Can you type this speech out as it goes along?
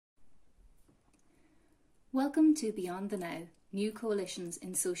Welcome to Beyond the Now, New Coalitions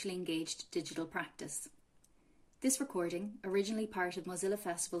in Socially Engaged Digital Practice. This recording, originally part of Mozilla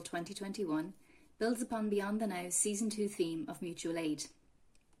Festival 2021, builds upon Beyond the Now's Season 2 theme of mutual aid.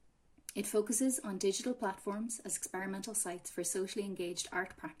 It focuses on digital platforms as experimental sites for socially engaged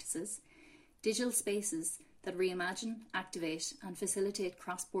art practices, digital spaces that reimagine, activate and facilitate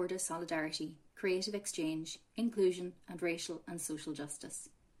cross-border solidarity, creative exchange, inclusion and racial and social justice.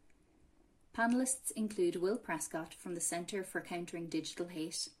 Panelists include Will Prescott from the Centre for Countering Digital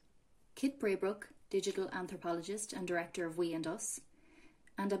Hate, Braybrooke, digital anthropologist and director of We and Us,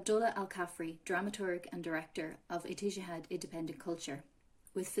 and Abdullah Alkafri, dramaturge and director of Ettijahat Independent Culture,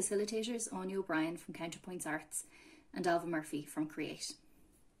 with facilitators Áine O'Brien from Counterpoints Arts and Ailbhe Murphy from Create.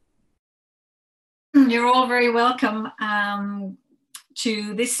 You're all very welcome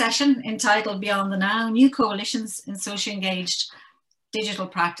to this session entitled Beyond the Now, New Coalitions in Socially Engaged Digital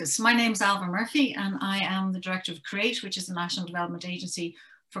Practice. My name is Ailbhe Murphy and I am the director of Create, which is the National Development Agency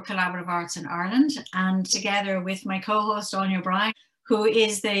for Collaborative Arts in Ireland. And together with my co-host Áine O'Brien, who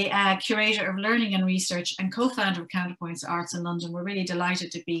is the curator of learning and research and co-founder of Counterpoints Arts in London, we're really delighted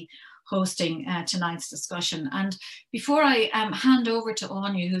to be hosting tonight's discussion. And before I hand over to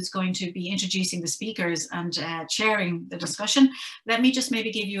Áine, who's going to be introducing the speakers and chairing the discussion, let me just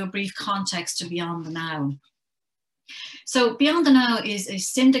maybe give you a brief context to Beyond the Now. So Beyond the Now is a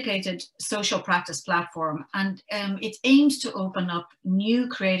syndicated social practice platform, and it aims to open up new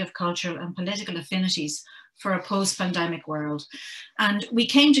creative, cultural and political affinities for a post-pandemic world. And we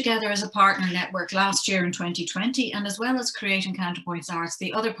came together as a partner network last year in 2020, and as well as Creating Counterpoints Arts,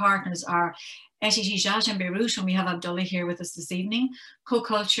 the other partners are Ettijahat in Beirut, and we have Abdullah here with us this evening,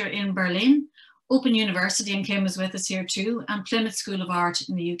 Co-Culture in Berlin, Open University, and Kim is with us here too, and Plymouth School of Art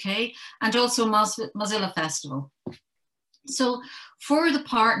in the UK, and also Mozilla Festival. So for the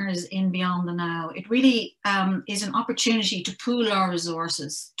partners in Beyond the Now, it really is an opportunity to pool our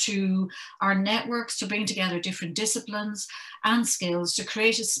resources, to our networks, to bring together different disciplines and skills to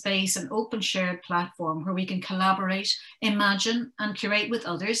create a space, an open shared platform where we can collaborate, imagine and curate with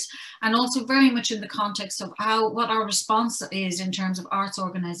others, and also very much in the context of what our response is in terms of arts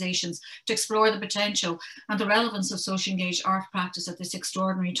organisations to explore the potential and the relevance of socially engaged art practice at this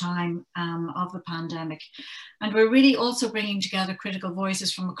extraordinary time of the pandemic. And we're really also bringing together critical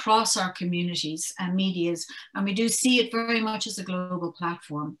voices from across our communities and medias, and we do see it very much as a global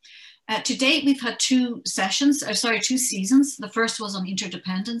platform. To date, we've had two seasons. The first was on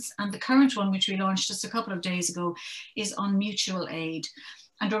interdependence, and the current one, which we launched just a couple of days ago, is on mutual aid.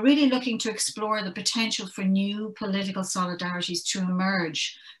 And we're really looking to explore the potential for new political solidarities to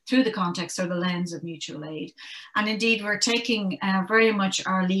emerge through the context or the lens of mutual aid. And indeed, we're taking very much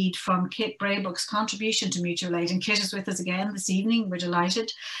our lead from Braybrooke's contribution to mutual aid. And Kit is with us again this evening, we're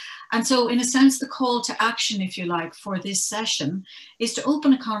delighted. And so in a sense, the call to action, if you like, for this session is to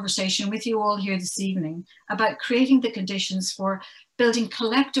open a conversation with you all here this evening about creating the conditions for building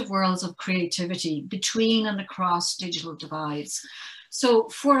collective worlds of creativity between and across digital divides. So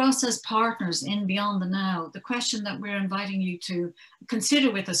for us as partners in Beyond the Now, the question that we're inviting you to consider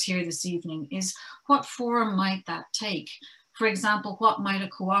with us here this evening is, what form might that take? For example, what might a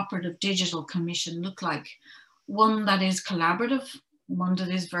cooperative digital commission look like? One that is collaborative, one that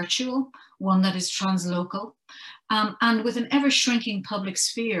is virtual, one that is translocal, and with an ever-shrinking public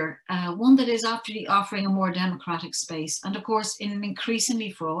sphere, one that is actually offering a more democratic space, and of course in an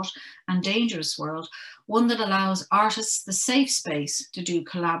increasingly fraught and dangerous world, one that allows artists the safe space to do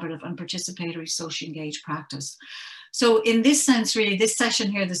collaborative and participatory socially engaged practice. So in this sense, really, this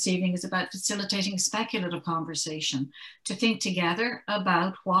session here this evening is about facilitating speculative conversation to think together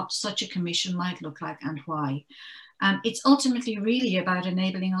about what such a commission might look like and why. It's ultimately really about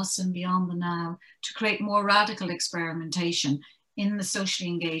enabling us in Beyond the Now to create more radical experimentation in the socially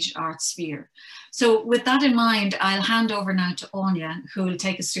engaged art sphere. So with that in mind, I'll hand over now to Áine, who will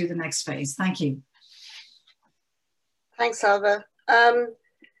take us through the next phase. Thank you. Thanks, Ailbhe.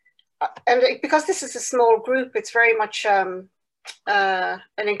 And because this is a small group, it's very much an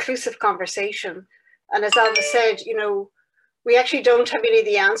inclusive conversation. And as Ailbhe said, you know, we actually don't have any of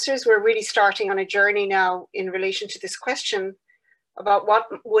the answers. We're really starting on a journey now in relation to this question about what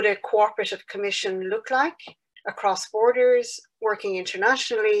would a cooperative commission look like across borders, working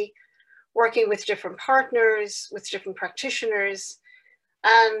internationally, working with different partners, with different practitioners,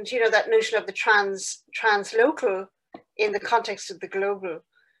 and you know that notion of the translocal in the context of the global.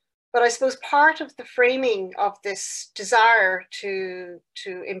 But I suppose part of the framing of this desire to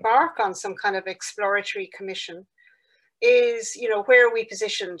embark on some kind of exploratory commission is, you know, where are we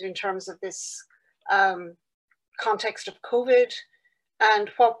positioned in terms of this context of COVID, and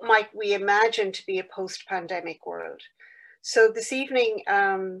what might we imagine to be a post-pandemic world. So this evening,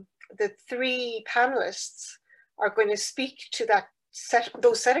 the three panelists are going to speak to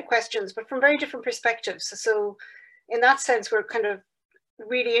those set of questions, but from very different perspectives. So in that sense, we're kind of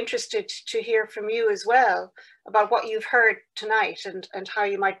really interested to hear from you as well about what you've heard tonight and how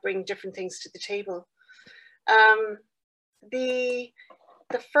you might bring different things to the table. The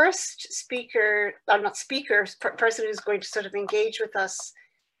first speaker, or not speaker, person who's going to sort of engage with us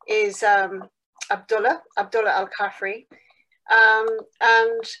is Abdullah Alkafri.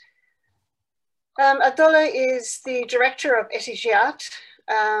 Abdullah is the director of Ettijahat,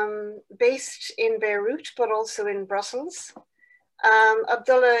 based in Beirut, but also in Brussels.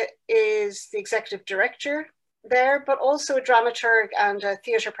 Abdullah is the executive director there, but also a dramaturge and a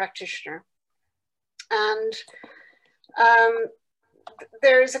theatre practitioner. And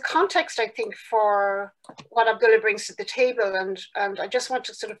there is a context, I think, for what Abdullah brings to the table, and I just want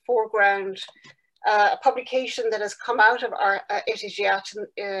to sort of foreground a publication that has come out of our Ettijahat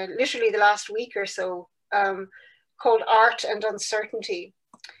literally the last week or so, called Art and Uncertainty,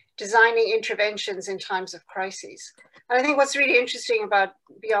 Designing Interventions in Times of Crises. And I think what's really interesting about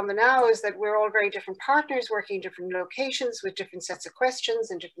Beyond the Now is that we're all very different partners working in different locations with different sets of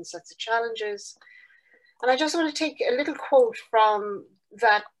questions and different sets of challenges. And I just want to take a little quote from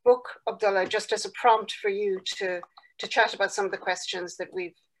that book, Abdullah, just as a prompt for you to chat about some of the questions that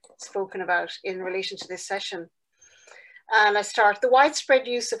we've spoken about in relation to this session. And I start, the widespread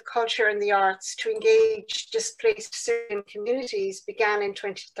use of culture and the arts to engage displaced Syrian communities began in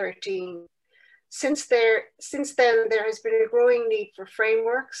 2013. Since then, there has been a growing need for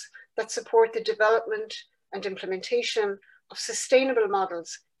frameworks that support the development and implementation of sustainable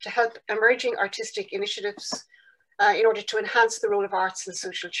models to help emerging artistic initiatives in order to enhance the role of arts in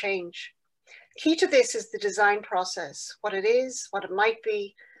social change. Key to this is the design process, what it is, what it might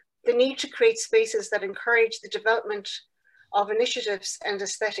be, the need to create spaces that encourage the development of initiatives and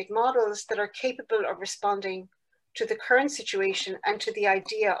aesthetic models that are capable of responding to the current situation and to the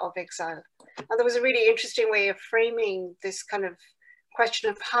idea of exile. And there was a really interesting way of framing this kind of question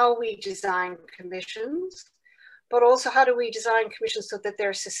of how we design commissions, but also how do we design commissions so that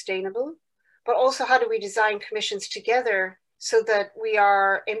they're sustainable, but also how do we design commissions together so that we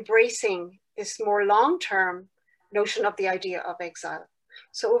are embracing this more long-term notion of the idea of exile.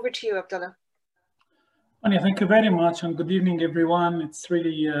 So over to you, Abdullah. Áine, thank you very much, and good evening, everyone. It's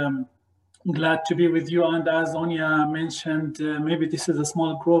really glad to be with you. And as Áine mentioned, maybe this is a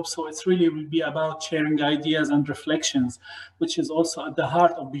small group, so it's really will be about sharing ideas and reflections, which is also at the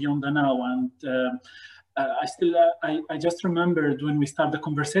heart of Beyond the Now. And I just remembered when we started the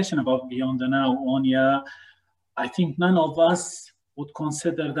conversation about Beyond the Now, Áine, I think none of us would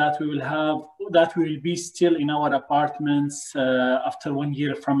consider that we will be still in our apartments after 1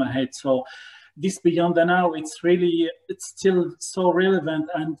 year from ahead. So this Beyond the Now, it's still so relevant.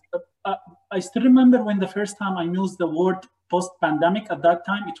 And I still remember when the first time I used the word post-pandemic. At that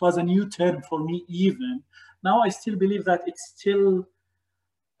time, it was a new term for me even. Now I still believe that it's still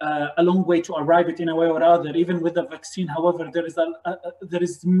a long way to arrive at in a way or other, even with the vaccine. However, there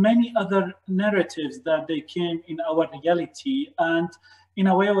is many other narratives that they came in our reality, and in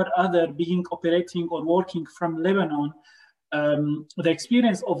a way or other, being operating or working from Lebanon, the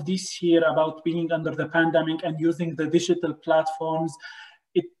experience of this year about being under the pandemic and using the digital platforms,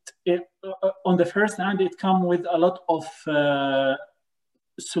 on the first hand, it comes with a lot of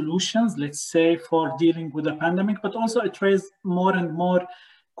solutions, let's say, for dealing with the pandemic, but also it raises more and more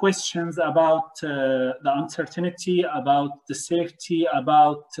questions about the uncertainty, about the safety,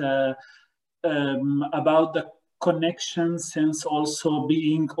 about the connection, since also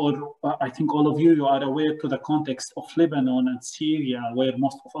being, or I think all of you are aware to the context of Lebanon and Syria, where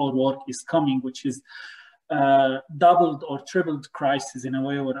most of our work is coming, which is doubled or tripled crisis in a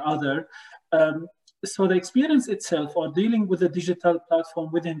way or other. So the experience itself, or dealing with a digital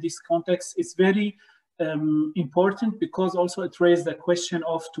platform within this context, is very important, because also it raised the question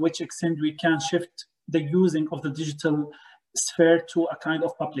of to which extent we can shift the using of the digital sphere to a kind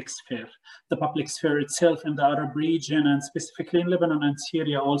of public sphere. The public sphere itself in the Arab region, and specifically in Lebanon and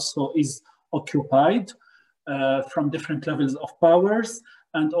Syria, also is occupied from different levels of powers.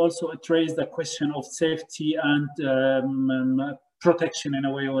 And also it raised the question of safety and protection in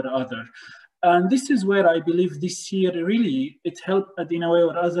a way or other. And this is where I believe this year really it helped in a way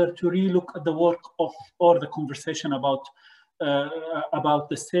or other to relook at the work of, or the conversation about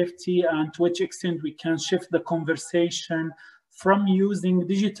the safety, and to which extent we can shift the conversation from using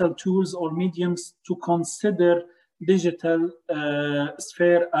digital tools or mediums to consider digital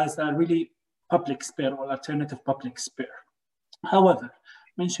sphere as a really public sphere or alternative public sphere. However,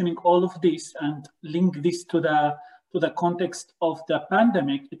 mentioning all of this and link this to the context of the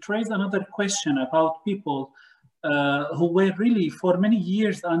pandemic, it raised another question about people who were really for many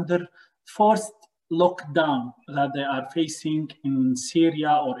years under forced lockdown that they are facing in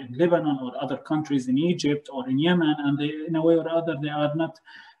Syria or in Lebanon or other countries in Egypt or in Yemen, and they, in a way or other,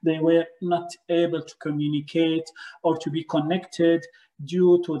 they were not able to communicate or to be connected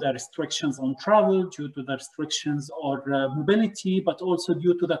due to the restrictions on travel, due to the restrictions or mobility, but also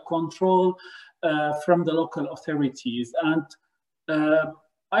due to the control from the local authorities. And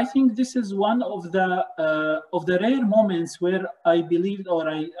I think this is one of the rare moments where I believed, or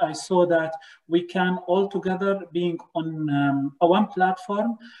I saw that we can all together being on one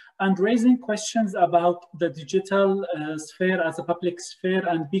platform and raising questions about the digital sphere as a public sphere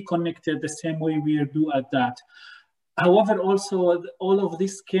and be connected the same way we do at that. However, also all of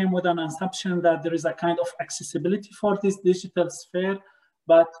this came with an assumption that there is a kind of accessibility for this digital sphere,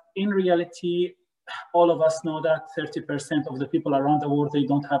 but in reality, all of us know that 30% of the people around the world, they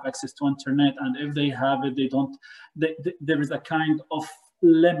don't have access to internet, and if they have it, there is a kind of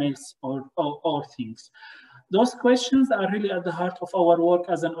limits or things. Those questions are really at the heart of our work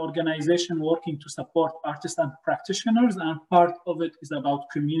as an organization working to support artists and practitioners, and part of it is about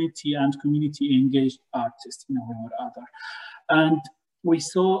community and community engaged artists in a way or other. And we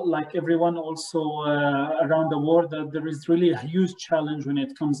saw, like everyone also around the world, that there is really a huge challenge when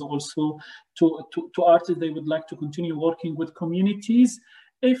it comes also to artists. They would like to continue working with communities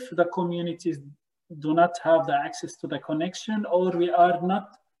if the communities do not have the access to the connection, or we are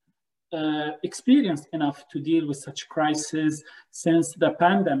not experienced enough to deal with such crisis since the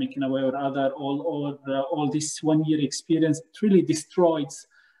pandemic in a way or other, all this 1 year experience, it really destroys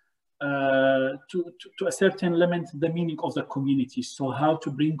to a certain limit the meaning of the community. So how to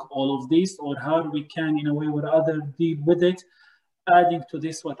bring all of this, or how we can in a way or other deal with it, adding to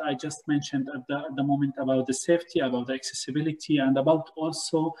this what I just mentioned at the moment about the safety, about the accessibility, and about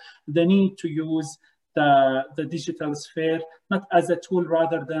also the need to use the digital sphere not as a tool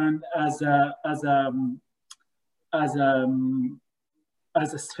rather than as a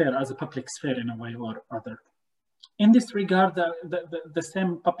sphere, as a public sphere in a way or other. In this regard, the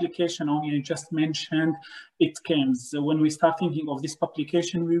same publication Áine just mentioned, it came. So when we start thinking of this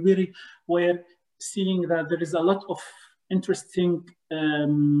publication, we really were seeing that there is a lot of interesting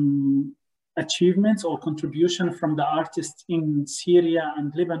achievements or contribution from the artists in Syria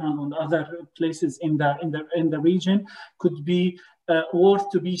and Lebanon and other places in the region could be worth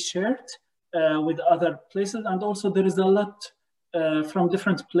to be shared with other places. And also there is a lot from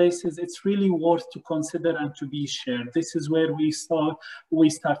different places. It's really worth to consider and to be shared. This is where we start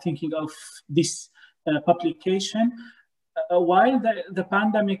thinking of this publication. While the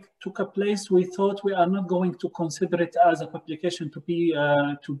pandemic took place, we thought we are not going to consider it as a publication to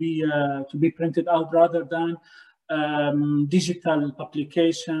be printed out, rather than digital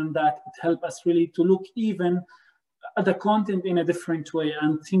publication that help us really to look even at the content in a different way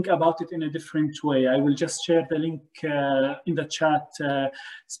and think about it in a different way. I will just share the link in the chat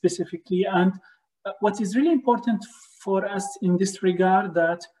specifically. And what is really important for us in this regard,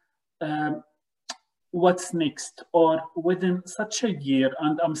 that what's next, or within such a year,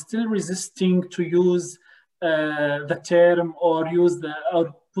 and I'm still resisting to use the term or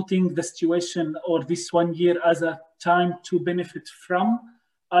putting the situation or this 1 year as a time to benefit from.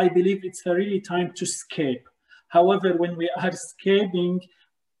 I believe it's a really time to escape. However, when we are escaping,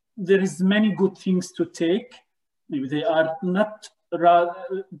 there is many good things to take. Maybe they are not,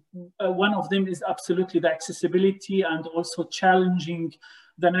 one of them is absolutely the accessibility and also challenging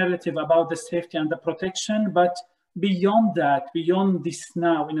the narrative about the safety and the protection. But beyond that, beyond this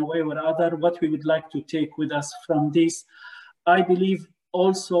now, in a way or other, what we would like to take with us from this, I believe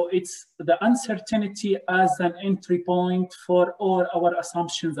also it's the uncertainty as an entry point for all our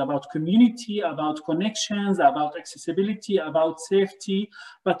assumptions about community, about connections, about accessibility, about safety,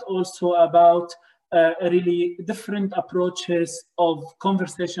 but also about really different approaches of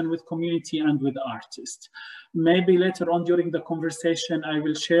conversation with community and with artists. Maybe later on during the conversation, I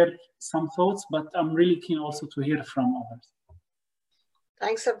will share some thoughts, but I'm really keen also to hear from others.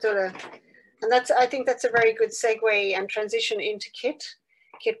 Thanks, Abdullah. And I think that's a very good segue and transition into Kit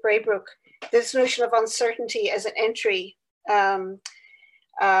Braybrooke. This notion of uncertainty as an entry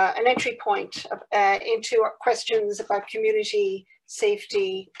point into questions about community,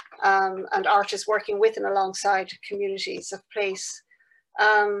 safety, and artists working with and alongside communities of place.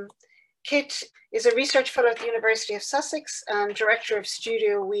 Kit is a research fellow at the University of Sussex and director of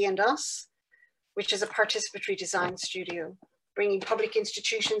Studio We and Us, which is a participatory design studio, bringing public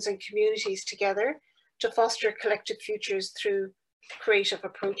institutions and communities together to foster collective futures through creative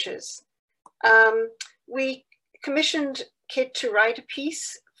approaches. We commissioned Kit to write a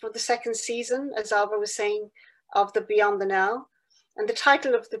piece for the second season, as Ailbhe was saying, of the Beyond the Now. And the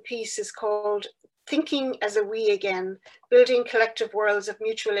title of the piece is called Thinking as a We Again, Building Collective Worlds of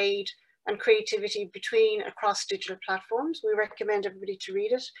Mutual Aid and Creativity Between Across Digital Platforms. We recommend everybody to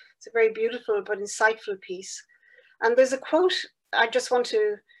read it. It's a very beautiful but insightful piece. And there's a quote I just want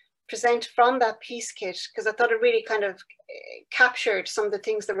to present from that piece, Kit, because I thought it really kind of captured some of the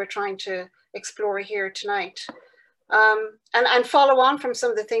things that we're trying to explore here tonight. And follow on from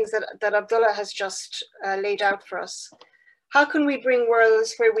some of the things that Abdullah has just laid out for us. How can we bring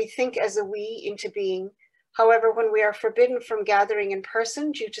worlds where we think as a we into being? However, when we are forbidden from gathering in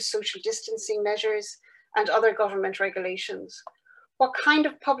person due to social distancing measures and other government regulations, what kind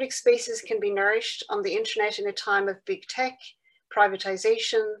of public spaces can be nourished on the internet in a time of big tech,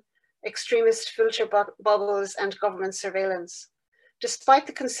 privatization, extremist filter bubbles, and government surveillance? Despite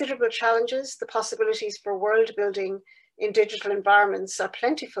the considerable challenges, the possibilities for world building in digital environments are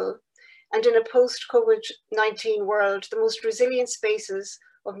plentiful. And in a post-COVID-19 world, the most resilient spaces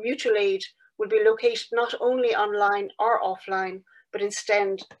of mutual aid will be located not only online or offline, but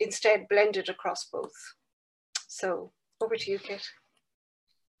instead blended across both. So over to you, Kit.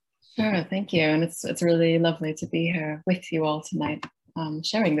 Sure, thank you. And it's really lovely to be here with you all tonight,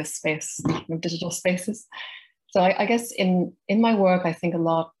 sharing this space of digital spaces. So I guess in my work, I think a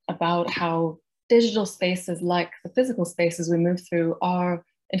lot about how digital spaces, like the physical spaces we move through, are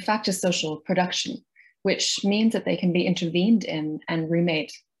in fact a social production, which means that they can be intervened in and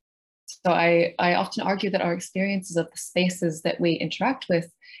remade. So I often argue that our experiences of the spaces that we interact with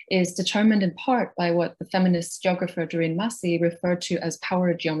is determined in part by what the feminist geographer Doreen Massey referred to as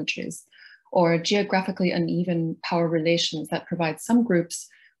power geometries, or geographically uneven power relations that provide some groups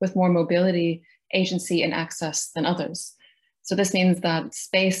with more mobility, agency, and access than others. So this means that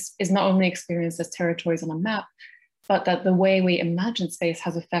space is not only experienced as territories on a map, but that the way we imagine space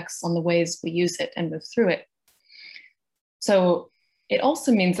has effects on the ways we use it and move through it. So it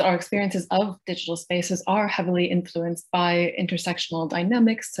also means that our experiences of digital spaces are heavily influenced by intersectional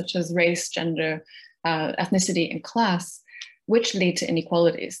dynamics such as race, gender, ethnicity, and class, which lead to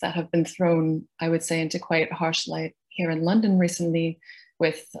inequalities that have been thrown, I would say, into quite harsh light here in London recently,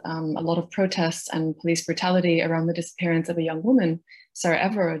 with a lot of protests and police brutality around the disappearance of a young woman, Sarah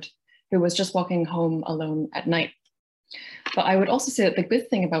Everard, who was just walking home alone at night. But I would also say that the good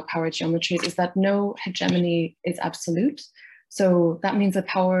thing about power geometries is that no hegemony is absolute. So that means that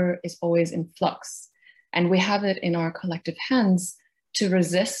power is always in flux. And we have it in our collective hands to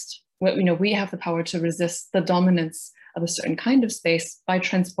resist, we have the power to resist the dominance of a certain kind of space by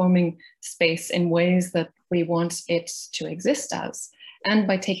transforming space in ways that we want it to exist as, and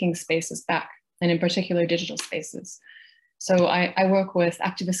by taking spaces back, and in particular digital spaces. So I work with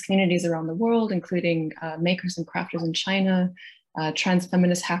activist communities around the world, including makers and crafters in China, trans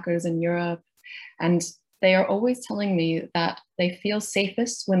feminist hackers in Europe, and they are always telling me that they feel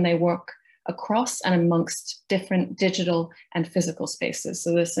safest when they work across and amongst different digital and physical spaces.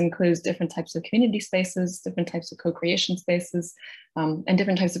 So this includes different types of community spaces, different types of co-creation spaces, and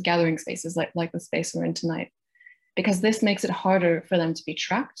different types of gathering spaces like the space we're in tonight, because this makes it harder for them to be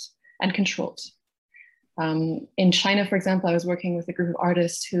tracked and controlled. In China, for example, I was working with a group of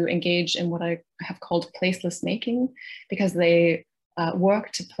artists who engage in what I have called placeless making, because they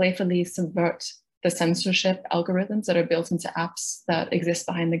work to playfully subvert the censorship algorithms that are built into apps that exist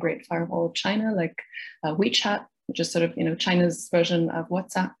behind the Great Firewall of China, like WeChat, which is sort of China's version of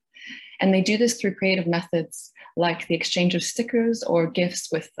WhatsApp. And they do this through creative methods like the exchange of stickers or GIFs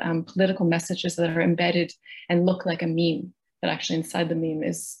with political messages that are embedded and look like a meme, that actually inside the meme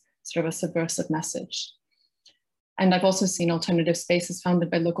is sort of a subversive message. And I've also seen alternative spaces founded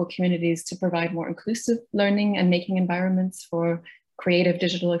by local communities to provide more inclusive learning and making environments for creative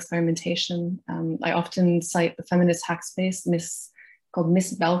digital experimentation. I often cite the feminist hack space called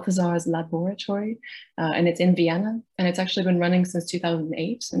Miss Balthazar's Laboratory, and it's in Vienna, and it's actually been running since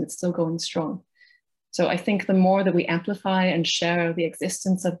 2008, and it's still going strong. So I think the more that we amplify and share the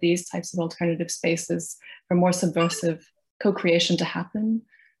existence of these types of alternative spaces for more subversive co-creation to happen,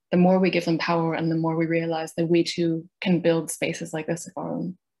 the more we give them power and the more we realize that we too can build spaces like this of our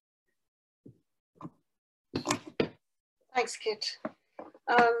own. Thanks, Kit.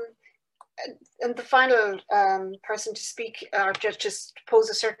 And the final person to speak or just pose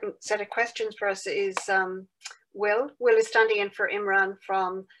a certain set of questions for us is Will. Will is standing in for Imran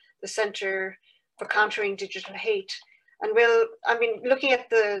from the Center for Countering Digital Hate. And Will, I mean, looking at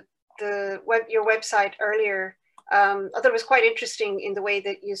your website earlier, I thought it was quite interesting in the way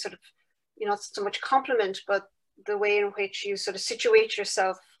that you sort of, not so much compliment, but the way in which you sort of situate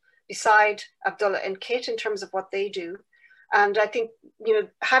yourself beside Abdullah and Kit in terms of what they do. And I think,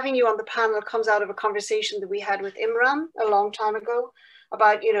 having you on the panel comes out of a conversation that we had with Imran a long time ago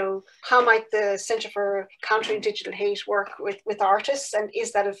about, how might the Centre for Countering Digital Hate work with artists, and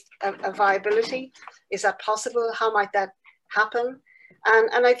is that a viability? Is that possible? How might that happen?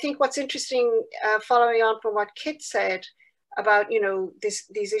 And I think what's interesting, following on from what Kit said about,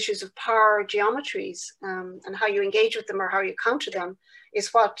 these issues of power geometries and how you engage with them or how you counter them,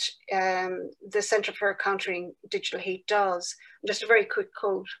 is what the Centre for Countering Digital Hate does. Just a very quick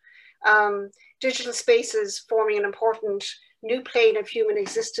quote. Digital spaces forming an important new plane of human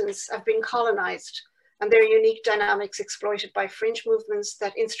existence have been colonized, and their unique dynamics exploited by fringe movements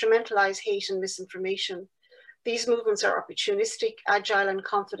that instrumentalize hate and misinformation. These movements are opportunistic, agile, and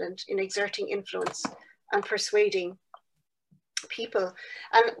confident in exerting influence and persuading people.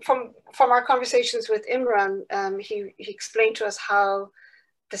 And from our conversations with Imran, he explained to us how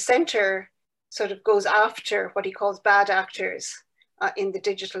the centre sort of goes after what he calls bad actors in the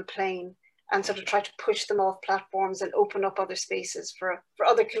digital plane, and sort of try to push them off platforms and open up other spaces for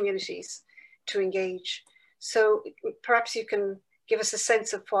other communities to engage. So perhaps you can give us a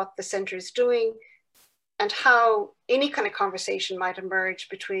sense of what the centre is doing and how any kind of conversation might emerge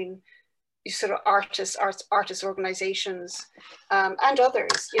between sort of artists, artist organizations, and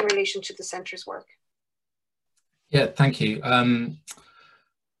others in relation to the centre's work. Yeah, thank you.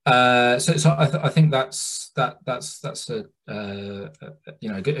 So I think that's a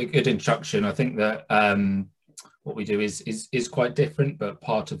good introduction. I think that what we do is quite different, but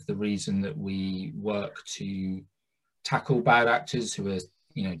part of the reason that we work to tackle bad actors who are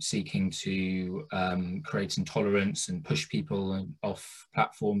seeking to create intolerance and push people off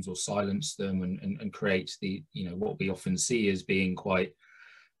platforms or silence them and create the what we often see as being quite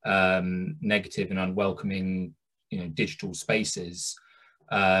negative and unwelcoming digital spaces.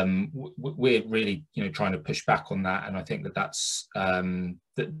 We're really trying to push back on that, and I think that that's the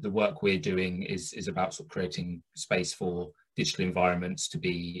work we're doing is about sort of creating space for digital environments to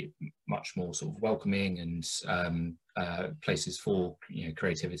be much more sort of welcoming and places for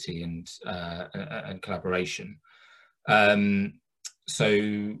creativity and collaboration. I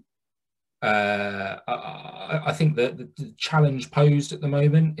think that the challenge posed at the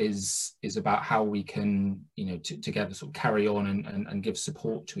moment is about how we can together sort of carry on and give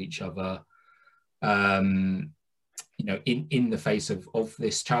support to each other in the face of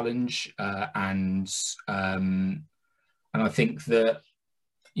this challenge, and I think that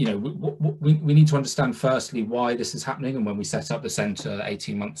we need to understand firstly why this is happening. And when we set up the centre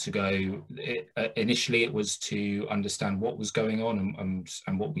 18 months ago, initially it was to understand what was going on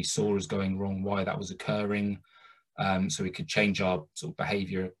and what we saw as going wrong, why that was occurring, so we could change our sort of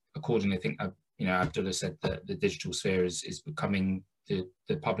behaviour accordingly. I think Abdullah said that the digital sphere is becoming the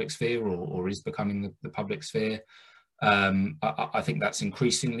public sphere, or is becoming the public sphere. I think that's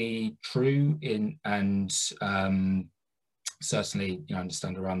increasingly true certainly,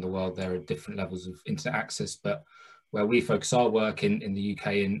 understand around the world there are different levels of internet access, but where we focus our work in the UK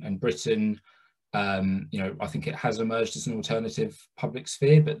and Britain, I think it has emerged as an alternative public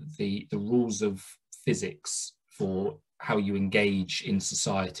sphere, but the rules of physics for how you engage in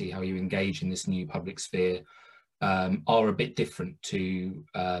society, how you engage in this new public sphere, are a bit different to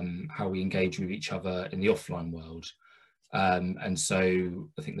how we engage with each other in the offline world. And so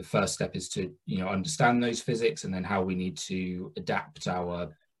I think the first step is to understand those physics, and then how we need to adapt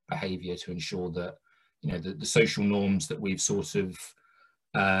our behaviour to ensure that the social norms that we've sort of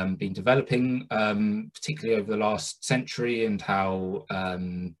been developing, particularly over the last century, and how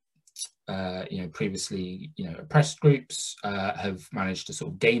previously oppressed groups have managed to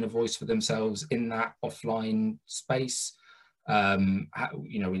sort of gain a voice for themselves in that offline space.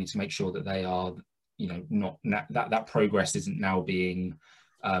 We need to make sure that they are that progress isn't now being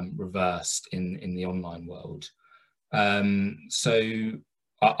reversed in the online world. So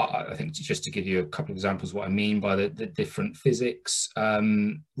I think just to give you a couple of examples what I mean by the different physics,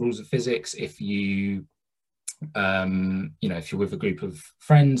 rules of physics, if you if you're with a group of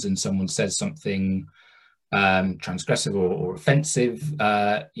friends and someone says something transgressive or offensive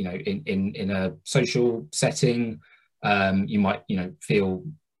in a social setting, you might feel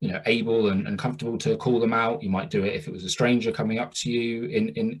able and comfortable to call them out. You might do it if it was a stranger coming up to you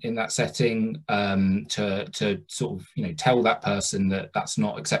in that setting, to sort of tell that person that that's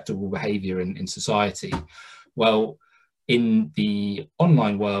not acceptable behaviour in society. Well, in the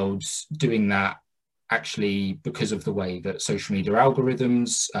online world, doing that actually, because of the way that social media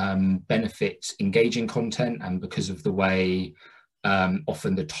algorithms benefit engaging content, and because of the way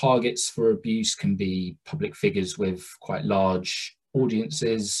often the targets for abuse can be public figures with quite large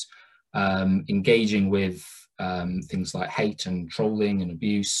audiences. Engaging with things like hate and trolling and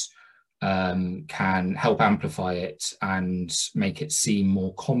abuse can help amplify it and make it seem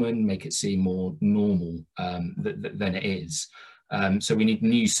more common, make it seem more normal than it is. So we need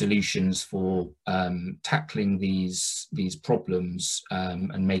new solutions for tackling these problems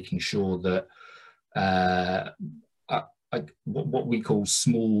and making sure that what we call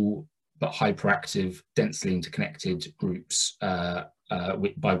small but hyperactive, densely interconnected groups, by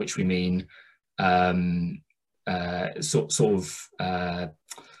which we mean to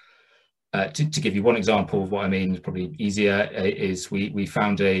give you one example of what I mean, probably easier, is we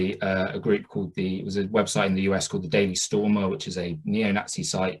found a group called it was a website in the US called the Daily Stormer, which is a neo-Nazi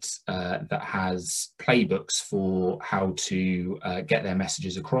site that has playbooks for how to get their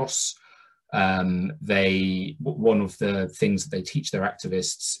messages across. One of the things that they teach their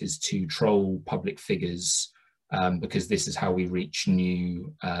activists is to troll public figures, because this is how we reach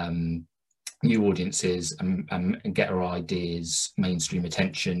new audiences and get our ideas mainstream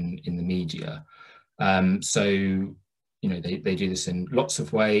attention in the media. So, you know, they do this in lots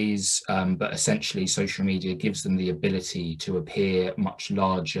of ways, but essentially social media gives them the ability to appear much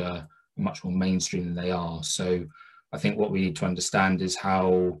larger, much more mainstream than they are. So I think what we need to understand is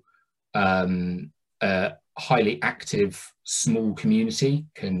how a highly active small community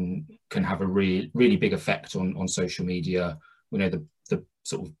can have a really big effect on social media. We know the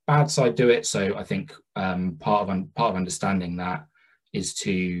sort of bad side to it, so I think part of understanding that is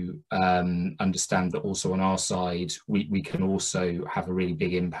to understand that also on our side we can also have a really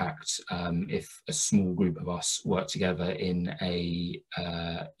big impact if a small group of us work together in a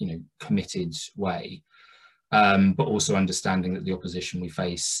committed way. But also understanding that the opposition we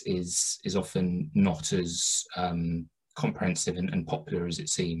face is often not as comprehensive and popular as it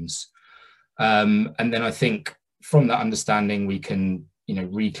seems. And then I think from that understanding we can, you know,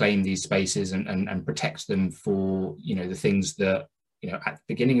 reclaim these spaces and protect them for, you know, the things that, you know, at the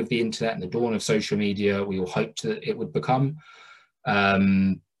beginning of the internet and the dawn of social media we all hoped that it would become.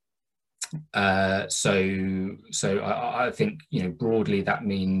 So I think, you know, broadly that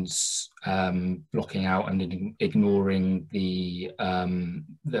means blocking out and ignoring the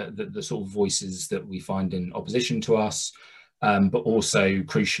sort of voices that we find in opposition to us, but also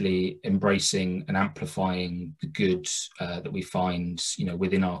crucially embracing and amplifying the good that we find, you know,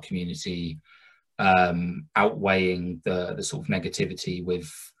 within our community, outweighing the sort of negativity with,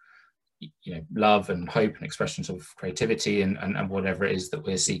 you know, love and hope and expressions of creativity and whatever it is that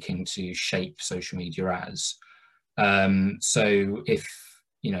we're seeking to shape social media as. So if,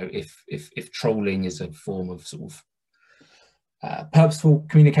 you know, if trolling is a form of sort of purposeful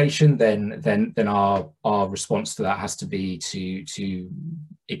communication, then our response to that has to be to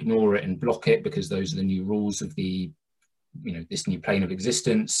ignore it and block it, because those are the new rules of the, you know, this new plane of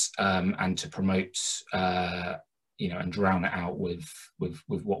existence, and to promote you know, and drown it out with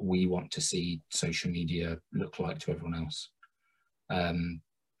what we want to see social media look like to everyone else.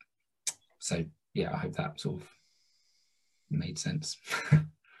 So yeah, I hope that sort of made sense.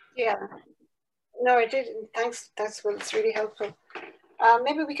 Yeah, no, it did. Thanks, Will, it's really helpful.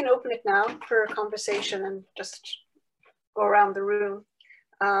 Maybe we can open it now for a conversation and just go around the room.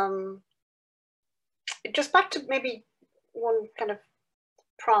 Just back to maybe one kind of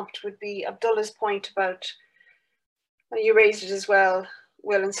prompt would be Abdullah's point about, you raised it as well,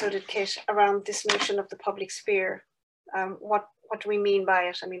 Will, and so did Kit, around this notion of the public sphere. What do we mean by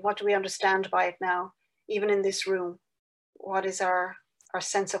it? I mean, what do we understand by it now, even in this room? What is our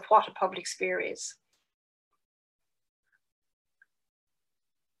sense of what a public sphere is?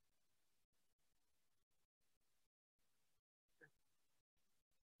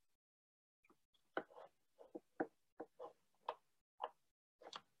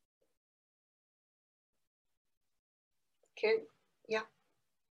 Okay, yeah.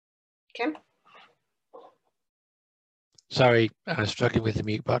 Kim? Sorry, I was struggling with the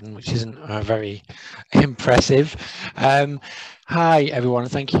mute button, which isn't very impressive. Hi, everyone.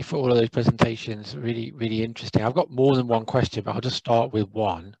 Thank you for all of those presentations. Really, really interesting. I've got more than one question, but I'll just start with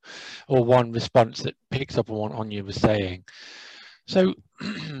one response that picks up on what Áine was saying. So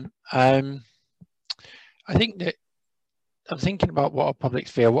I think that I'm thinking about what a public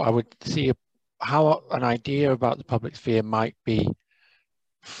sphere, what I would see, how an idea about the public sphere might be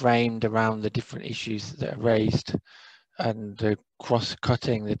framed around the different issues that are raised and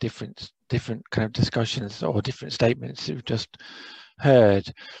cross-cutting the different kind of discussions or different statements we've just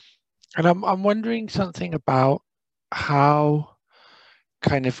heard. And I'm wondering something about how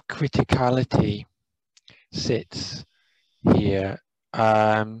kind of criticality sits here.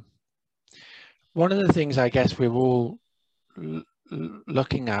 One of the things I guess we're all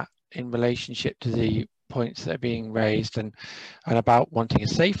looking at in relationship to the points that are being raised and about wanting a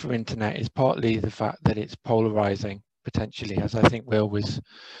safer internet is partly the fact that it's polarizing potentially, as I think Will was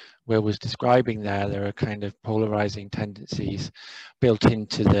describing there are kind of polarizing tendencies built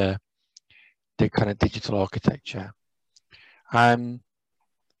into the kind of digital architecture. So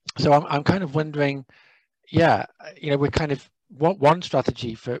I'm kind of wondering, yeah, you know, we're kind of, one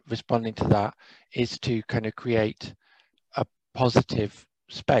strategy for responding to that is to kind of create a positive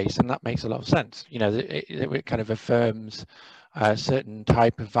space, and that makes a lot of sense. You know, it kind of affirms a certain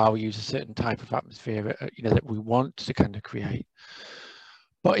type of values, a certain type of atmosphere, you know, that we want to kind of create.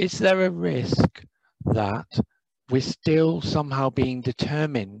 But is there a risk that we're still somehow being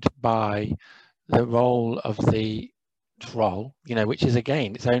determined by the role of the troll, you know, which is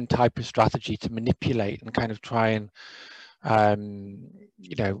again its own type of strategy to manipulate and kind of try and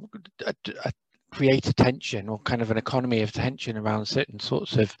you know, create attention, or kind of an economy of tension around certain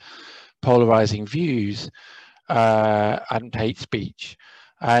sorts of polarizing views and hate speech,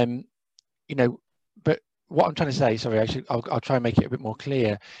 you know. But what I'm trying to say, sorry, actually I'll try and make it a bit more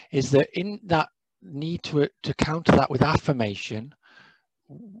clear, is that in that need to counter that with affirmation,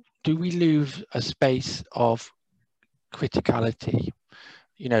 do we lose a space of criticality?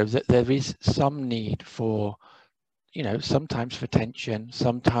 You know, that there is some need for, you know, sometimes for tension,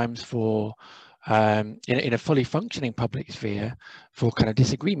 sometimes for in a fully functioning public sphere for kind of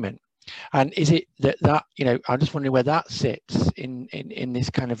disagreement. And is it that you know, I'm just wondering where that sits in this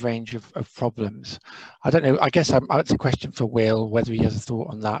kind of range of problems. I don't know, I guess it's a question for Will, whether he has a thought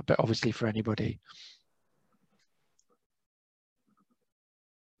on that, but obviously for anybody.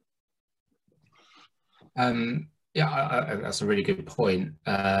 Yeah, that's a really good point.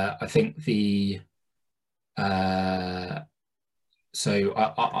 I think so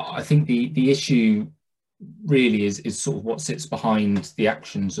I think the issue really is sort of what sits behind the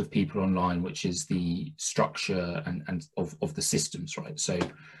actions of people online, which is the structure and of the systems, right? So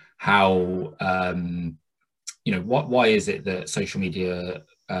how you know, why is it that social media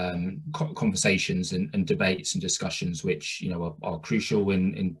conversations and debates and discussions, which, you know, are crucial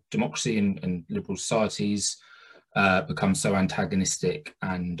in democracy and liberal societies, become so antagonistic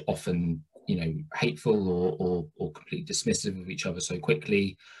and often, you know, hateful or completely dismissive of each other so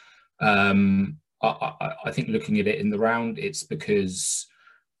quickly? I think looking at it in the round, it's because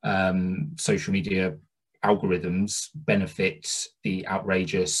social media algorithms benefit the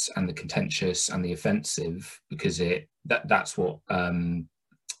outrageous and the contentious and the offensive, because that's what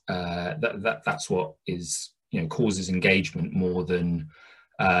that's what is, you know, causes engagement more than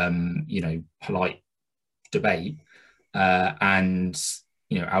you know, polite debate. And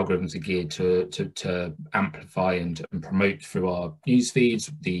you know, algorithms are geared to amplify and promote through our news feeds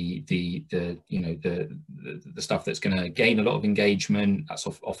the you know, the stuff that's going to gain a lot of engagement. That's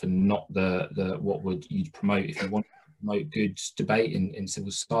often not the what would you promote if you want to promote good debate in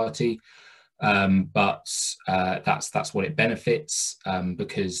civil society. But that's what it benefits,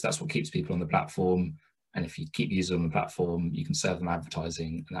 because that's what keeps people on the platform. And if you keep users on the platform, you can serve them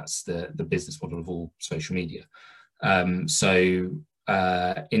advertising, and that's the business model of all social media. So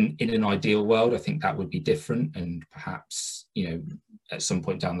in an ideal world, I think that would be different, and perhaps, you know, at some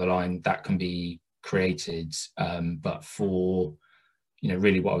point down the line that can be created. But for, you know,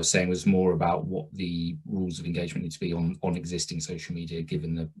 really what I was saying was more about what the rules of engagement need to be on existing social media,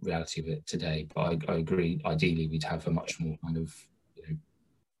 given the reality of it today. But I agree, ideally we'd have a much more kind of, you know,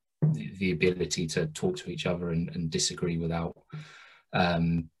 the ability to talk to each other and disagree without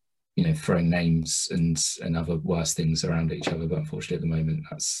you know, throwing names and other worse things around each other. But unfortunately at the moment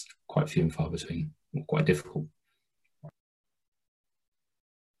that's quite few and far between, quite difficult.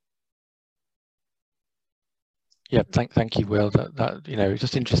 Yeah, thank you, Will. That you know, it's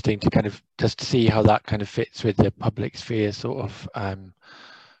just interesting to kind of just see how that kind of fits with the public sphere sort of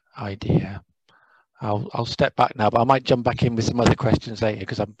idea. I'll step back now, but I might jump back in with some other questions later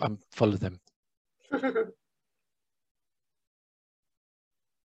because I'm full of them.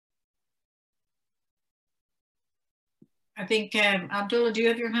 I think, Abdullah, do you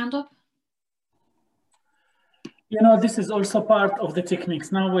have your hand up? You know, this is also part of the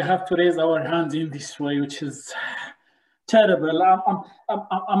techniques. Now we have to raise our hands in this way, which is terrible.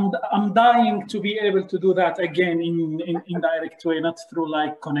 I'm dying to be able to do that again in indirect way, not through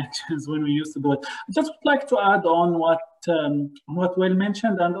like connections when we used to do it. I just would like to add on what Will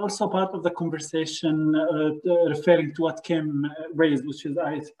mentioned, and also part of the conversation referring to what Kim raised, which is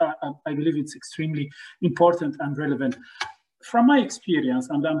I believe it's extremely important and relevant. From my experience,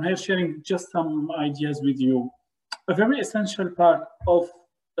 and I'm here sharing just some ideas with you, a very essential part of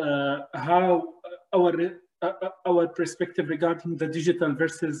how our perspective regarding the digital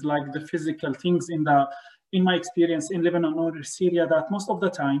versus like the physical things in my experience in Lebanon or Syria, that most of the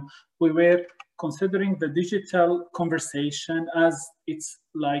time we were considering the digital conversation as it's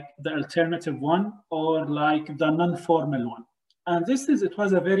like the alternative one or like the non-formal one. And it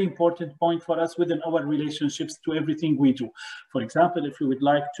was a very important point for us within our relationships to everything we do. For example, if we would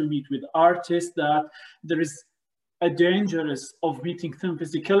like to meet with artists, that there is a dangerous of meeting them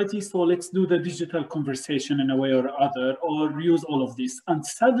physicality, so let's do the digital conversation in a way or other, or use all of this. And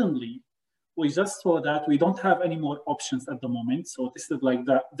suddenly, we just saw that we don't have any more options at the moment. So this is like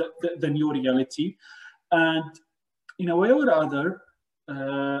the new reality. And in a way or other,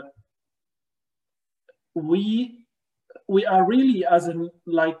 we are really as in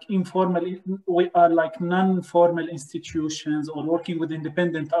like informal, we are like non-formal institutions or working with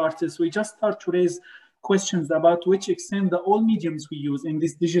independent artists. We just start to raise questions about which extent the all mediums we use in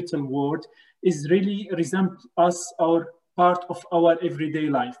this digital world is really resemble us or part of our everyday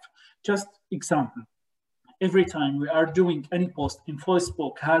life. Just example, every time we are doing any post in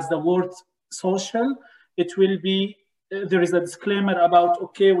Facebook has the word social, it will be, there is a disclaimer about,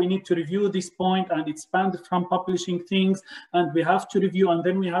 okay, we need to review this point and it's banned from publishing things and we have to review, and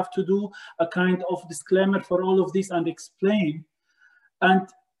then we have to do a kind of disclaimer for all of this and explain. And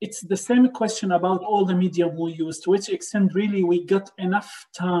it's the same question about all the medium we use, to which extent really we got enough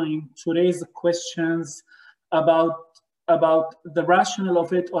time to raise questions about the rationale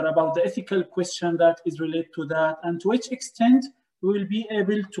of it or about the ethical question that is related to that, and to which extent we will be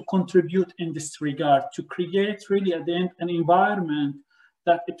able to contribute in this regard to create really at the end an environment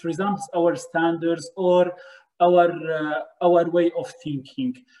that it resembles our standards or our way of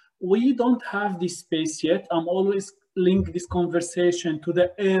thinking. We don't have this space yet. I'm always link this conversation to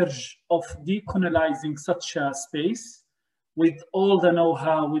the urge of decolonizing such a space with all the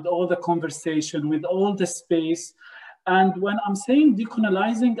know-how, with all the conversation, with all the space. And when I'm saying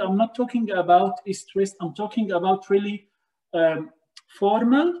decolonizing, I'm not talking about East-West, I'm talking about really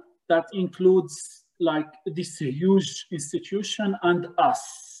formal, that includes like this huge institution and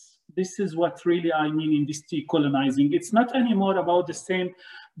us. This is what really I mean in this decolonizing. It's not anymore about the same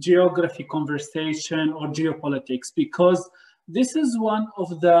geography conversation or geopolitics, because this is one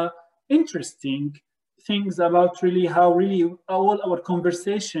of the interesting things about really how really all our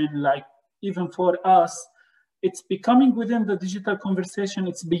conversation, like even for us, it's becoming within the digital conversation,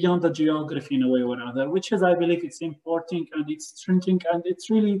 it's beyond the geography in a way or other, which is, I believe it's important and it's stringent and it's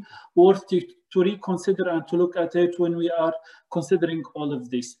really worth it to reconsider and to look at it when we are considering all of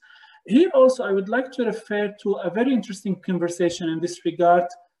this. Here also, I would like to refer to a very interesting conversation in this regard.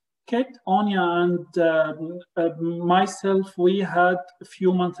 Kate, Áine, and myself, we had a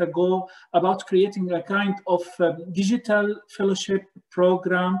few months ago about creating a kind of digital fellowship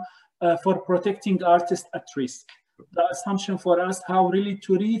program for protecting artists at risk. The assumption for us, how really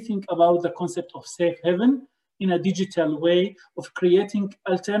to rethink about the concept of safe haven in a digital way of creating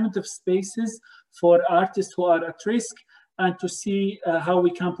alternative spaces for artists who are at risk, and to see how we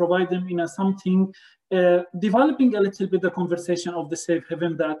can provide them in a something, developing a little bit the conversation of the safe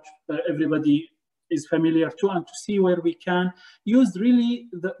haven that everybody is familiar to, and to see where we can use really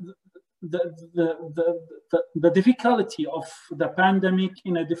the difficulty of the pandemic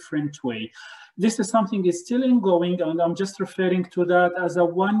in a different way. This is something is still ongoing, and I'm just referring to that as a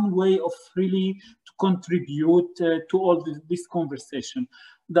one way of really to contribute to all this conversation.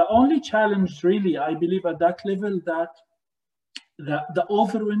 The only challenge really, I believe at that level, that the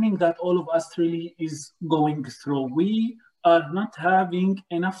overwhelming that all of us really is going through. We are not having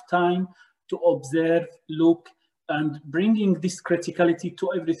enough time to observe, look, and bringing this criticality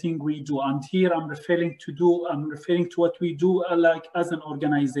to everything we do. And here I'm referring to what we do like as an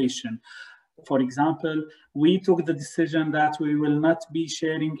organization. For example, we took the decision that we will not be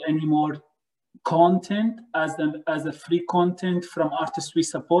sharing any more content as a free content from artists we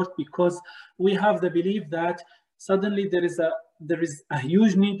support, because we have the belief that suddenly there is a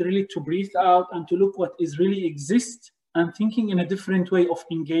huge need really to breathe out and to look what is really exists and thinking in a different way of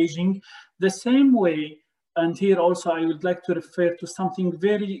engaging. The same way, and here also I would like to refer to something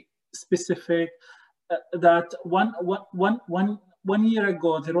very specific, that one year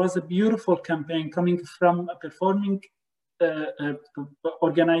ago, there was a beautiful campaign coming from a performing art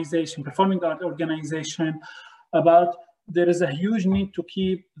organization, about there is a huge need to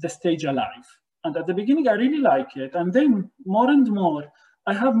keep the stage alive. And at the beginning, I really like it. And then more and more,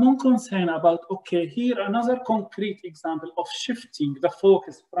 I have more concern about, okay, here another concrete example of shifting the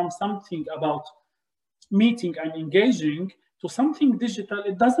focus from something about meeting and engaging to something digital,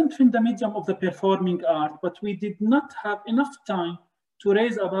 it doesn't fit the medium of the performing art, but we did not have enough time to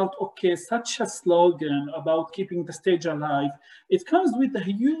raise about, okay, such a slogan about keeping the stage alive. It comes with the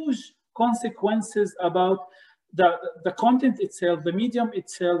huge consequences about the content itself, the medium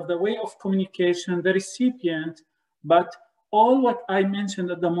itself, the way of communication, the recipient, but all what I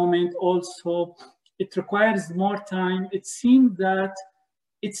mentioned at the moment also, it requires more time. It seems that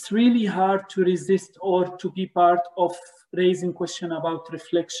it's really hard to resist or to be part of raising question about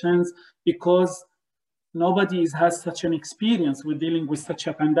reflections, because nobody has such an experience with dealing with such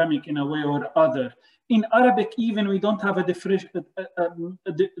a pandemic in a way or other. In Arabic, even we don't have a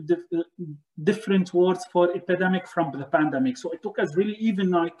different words for epidemic from the pandemic. So it took us really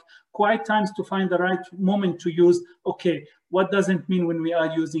even like quite times to find the right moment to use, okay, what does it mean when we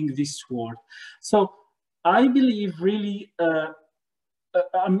are using this word? So I believe really,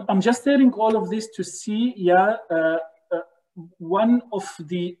 I'm just sharing all of this to see, one of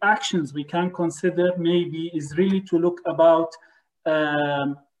the actions we can consider maybe is really to look about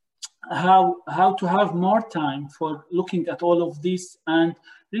how to have more time for looking at all of this and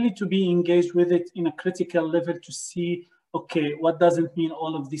really to be engaged with it in a critical level to see, okay, what does it mean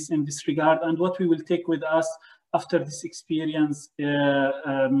all of this in this regard, and what we will take with us after this experience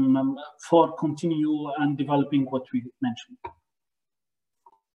for continue and developing what we mentioned.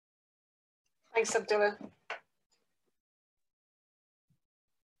 Thanks, Abdullah.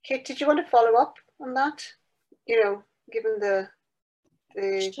 Kate, did you want to follow up on that? You know, given the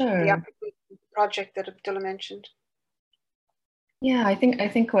application project that Abdullah mentioned. Yeah, I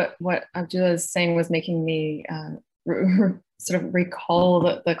think what Abdullah is saying was making me sort of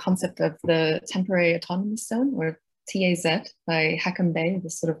recall the concept of the temporary autonomous zone, or TAZ, by Hakam Bey, the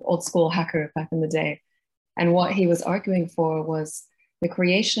sort of old school hacker back in the day. And what he was arguing for was the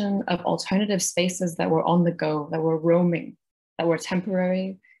creation of alternative spaces that were on the go, that were roaming, that were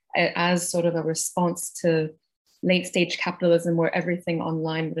temporary, as sort of a response to late stage capitalism, where everything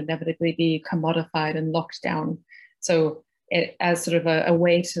online would inevitably be commodified and locked down. So as sort of a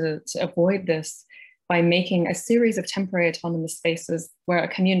way to avoid this, by making a series of temporary autonomous spaces where a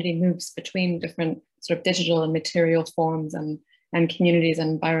community moves between different sort of digital and material forms and communities and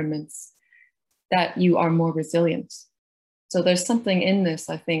environments, that you are more resilient. So there's something in this,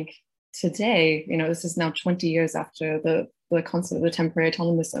 I think, today, you know, this is now 20 years after the concept of the temporary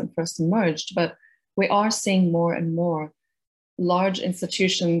autonomous zone first emerged, but we are seeing more and more large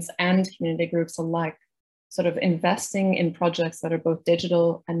institutions and community groups alike sort of investing in projects that are both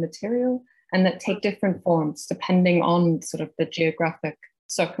digital and material, and that take different forms depending on sort of the geographic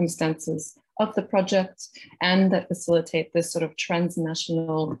circumstances of the project, and that facilitate this sort of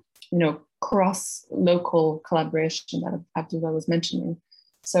transnational, you know, cross-local collaboration that Abdullah was mentioning.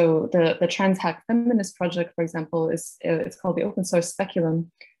 So the TransHack Feminist Project, for example, it's called the Open Source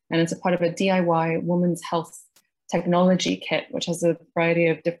Speculum, and it's a part of a DIY women's health technology kit, which has a variety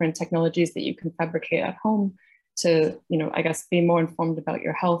of different technologies that you can fabricate at home to, you know, I guess, be more informed about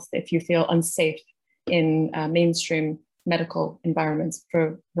your health if you feel unsafe in mainstream medical environments for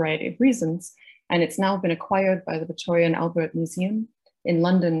a variety of reasons. And it's now been acquired by the Victoria and Albert Museum in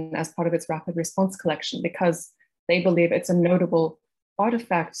London as part of its rapid response collection, because they believe it's a notable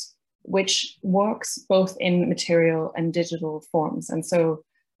artifact which works both in material and digital forms. And so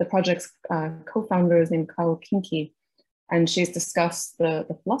the project's co-founder is named Kyle Kinky, and she's discussed the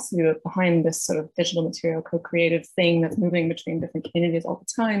philosophy behind this sort of digital material co-creative thing that's moving between different communities all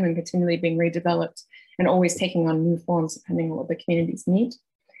the time and continually being redeveloped and always taking on new forms depending on what the communities need.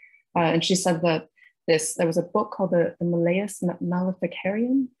 And she said that there was a book called the Malleus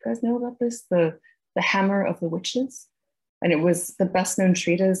Maleficarium. You guys know about this? The Hammer of the Witches. And it was the best known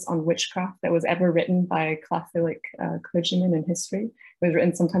treatise on witchcraft that was ever written by a Catholic clergyman in history. It was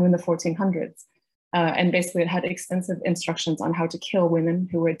written sometime in the 1400s. And basically it had extensive instructions on how to kill women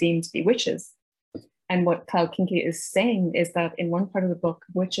who were deemed to be witches. And what Cloud Kinky is saying is that in one part of the book,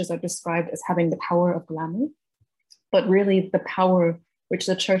 witches are described as having the power of glamour, but really the power which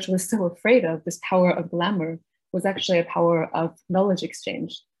the church was so afraid of, this power of glamour, was actually a power of knowledge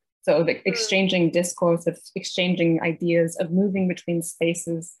exchange. So of exchanging discourse, of exchanging ideas, of moving between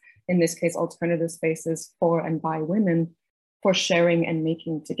spaces, in this case, alternative spaces for and by women, for sharing and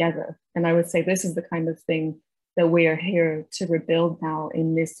making together. And I would say this is the kind of thing that we are here to rebuild now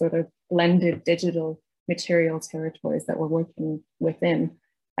in this sort of blended digital material territories that we're working within.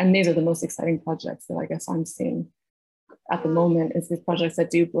 And these are the most exciting projects that I guess I'm seeing at the moment, is these projects that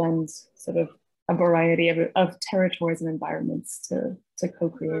do blend sort of a variety of territories and environments to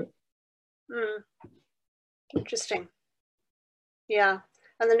co-create. Interesting. Yeah,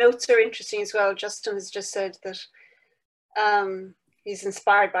 and the notes are interesting as well. Justin has just said that He's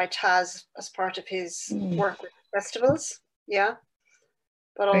inspired by Taz as part of his work with festivals, yeah.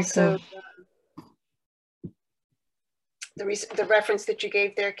 But also the reference that you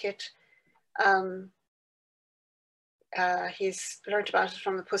gave there, Kit, he's learned about it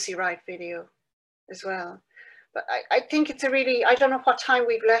from the Pussy Riot video as well. But I think it's a really, I don't know what time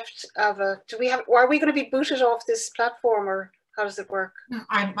we've left, Ava. Are we going to be booted off this platform, or how does it work?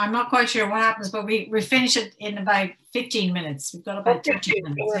 I'm not quite sure what happens, but we finish it in about 15 minutes. We've got about 13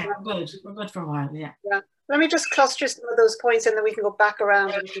 minutes. Yeah, we're good. We're good for a while, yeah. Yeah. Let me just cluster some of those points and then we can go back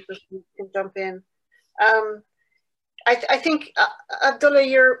around and people can jump in. I think, Abdullah,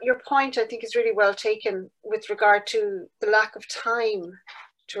 your point, I think, is really well taken with regard to the lack of time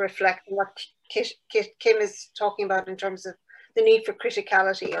to reflect on what Kim is talking about in terms of the need for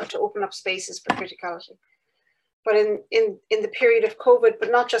criticality, or to open up spaces for criticality. But in the period of COVID,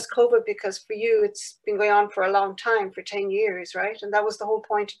 but not just COVID, because for you, it's been going on for a long time, for 10 years, right? And that was the whole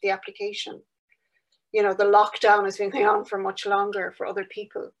point of the application. You know, the lockdown has been going on for much longer for other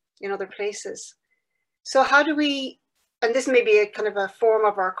people in other places. So how do we, and this may be a kind of a form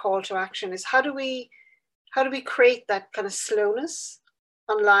of our call to action, is how do we create that kind of slowness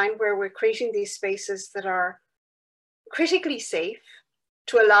online, where we're creating these spaces that are critically safe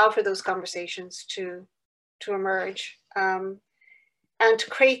to allow for those conversations to emerge, and to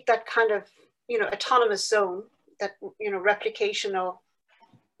create that kind of, you know, autonomous zone, that, you know, replication of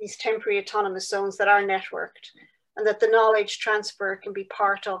these temporary autonomous zones that are networked, and that the knowledge transfer can be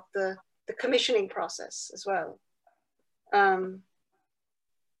part of the commissioning process as well.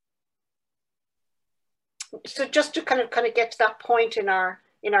 So just to kind of get to that point in our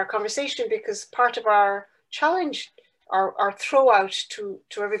conversation, because part of our challenge, our throw out to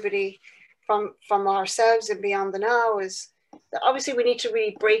everybody from ourselves and beyond the now, is that obviously we need to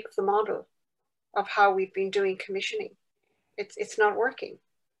really break the model of how we've been doing commissioning. It's not working.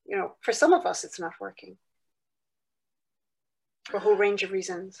 You know, for some of us, it's not working for a whole range of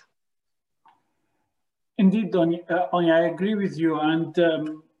reasons. Indeed, Áine, I agree with you, and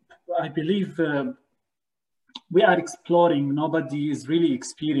I believe we are exploring. Nobody is really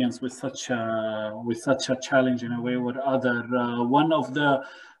experienced with such a challenge in a way or other. One of the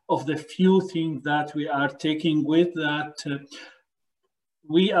few things that we are taking with that,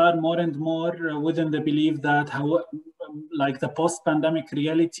 we are more and more within the belief that like the post-pandemic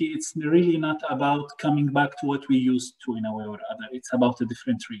reality, it's really not about coming back to what we used to in a way or other. It's about a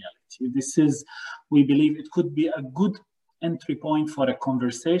different reality. This is, we believe it could be a good entry point for a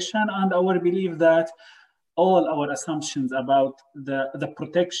conversation, and our belief that all our assumptions about the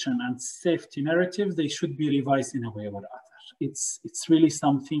protection and safety narrative, they should be revised in a way or other. It's really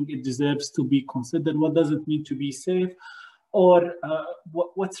something, it deserves to be considered. What does it mean to be safe? Or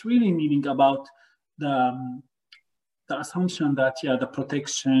what's really meaning about the assumption that, yeah, the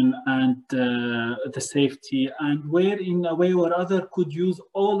protection and the safety, and where in a way or other could use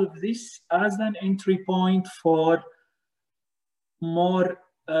all of this as an entry point for more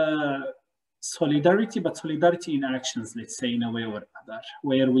solidarity, but solidarity in actions, let's say, in a way or other,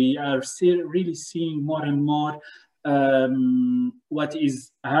 where we are really seeing more and more what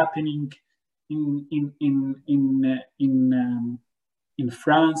is happening in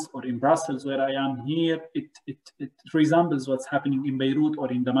France or in Brussels, where I am here. It resembles what's happening in Beirut or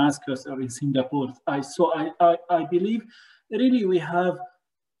in Damascus or in Singapore. I believe really we have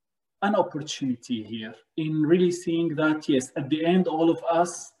an opportunity here in really seeing that, yes, at the end, all of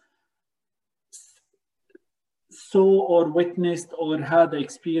us saw or witnessed or had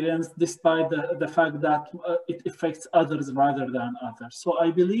experience, despite the fact that it affects others rather than others. So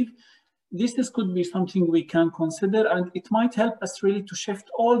I believe this could be something we can consider, and it might help us really to shift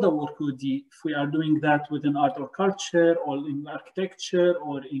all the work we do, if we are doing that within art or culture or in architecture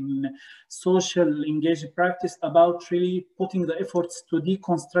or in social engaged practice, about really putting the efforts to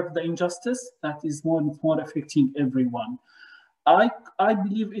deconstruct the injustice that is more and more affecting everyone. I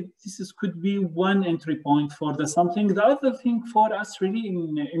believe this could be one entry point for something. The other thing for us really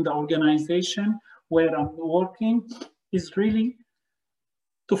in the organization where I'm working is really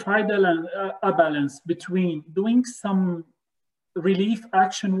to find a balance between doing some relief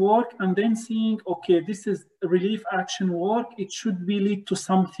action work and then seeing, okay, this is relief action work, it should be lead to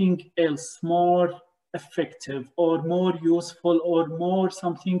something else more effective or more useful or more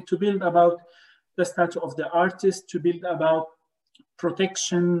something to build about the stature of the artist, to build about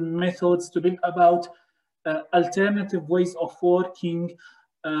protection methods, to build about alternative ways of working.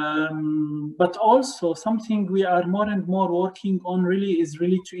 But also something we are more and more working on is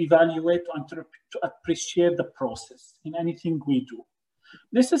to evaluate and to appreciate the process in anything we do.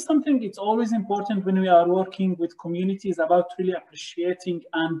 This is something it's always important when we are working with communities about really appreciating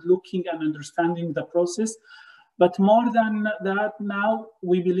and looking and understanding the process. But more than that, now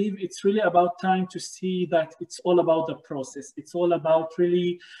we believe it's really about time to see that it's all about the process. It's all about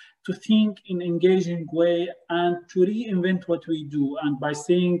really to think in engaging way and to reinvent what we do. And by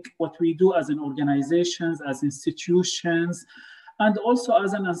saying what we do as an organizations, as institutions, and also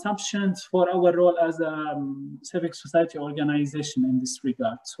as an assumption for our role as a civic society organization in this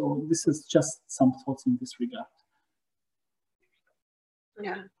regard. So this is just some thoughts in this regard.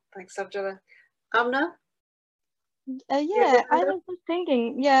 Yeah, thanks, Abdullah. Amna? Yeah, I was just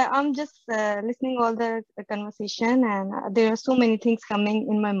thinking, yeah, I'm just listening all the conversation, and there are so many things coming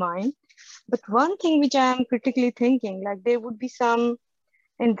in my mind. But one thing which I'm critically thinking, like there would be some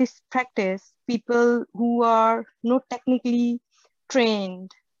in this practice, people who are not technically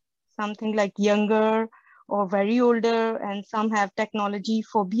trained, something like younger or very older, and some have technology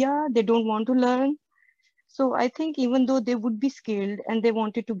phobia, they don't want to learn. So I think even though they would be skilled and they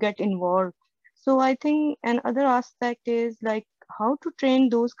wanted to get involved, so I think another aspect is like how to train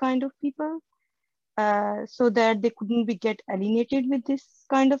those kind of people so that they couldn't get alienated with this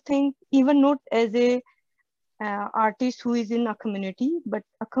kind of thing, even not as a artist who is in a community, but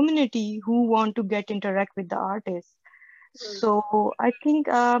a community who want to interact with the artist. So I think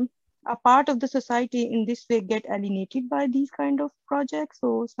a part of the society in this way get alienated by these kind of projects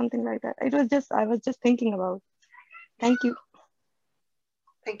or something like that. I was just thinking about. Thank you.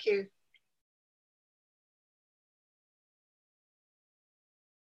 Thank you.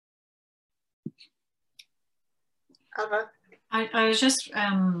 Ailbhe? I was just,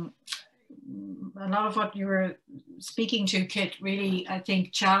 a lot of what you were speaking to, Kit, really, I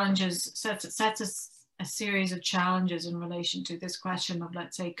think sets a series of challenges in relation to this question of,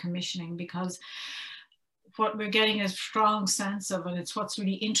 let's say, commissioning, because what we're getting a strong sense of, and it's what's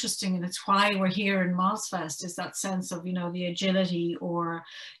really interesting, and it's why we're here in MozFest, is that sense of, the agility or,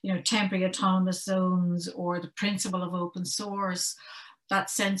 temporary autonomous zones, or the principle of open source, that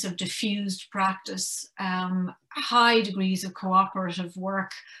sense of diffused practice, high degrees of cooperative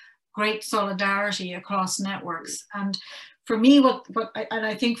work, great solidarity across networks. And for me, and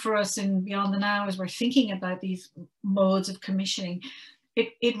I think for us in Beyond the Now, as we're thinking about these modes of commissioning,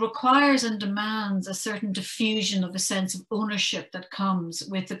 it requires and demands a certain diffusion of a sense of ownership that comes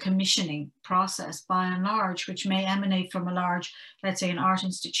with the commissioning process by and large, which may emanate from a large, let's say, an art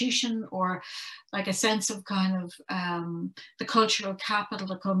institution, or like a sense of kind of the cultural capital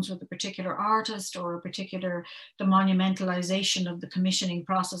that comes with a particular artist, or a particular, the monumentalization of the commissioning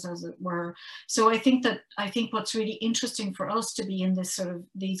process, as it were. So I think what's really interesting for us to be in this sort of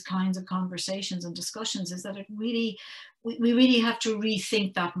these kinds of conversations and discussions is that we really have to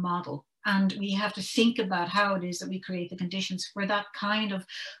rethink that model, and we have to think about how it is that we create the conditions for that kind of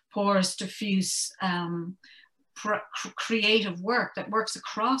porous, diffuse, creative work that works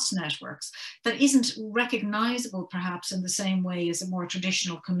across networks, that isn't recognizable perhaps in the same way as a more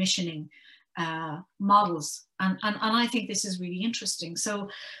traditional commissioning models. And I think this is really interesting. So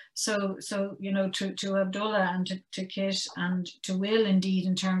to Abdullah and to Kit and to Will, indeed,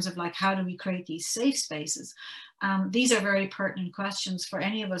 in terms of like, how do we create these safe spaces? These are very pertinent questions for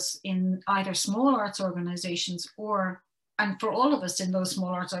any of us in either small arts organizations, and for all of us in those small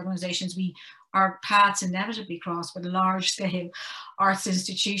arts organizations, our paths inevitably cross with large scale arts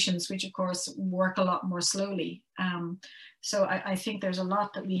institutions, which of course work a lot more slowly. So I think there's a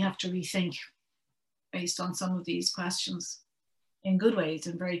lot that we have to rethink based on some of these questions, in good ways,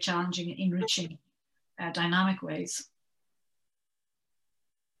 in very challenging, enriching, dynamic ways.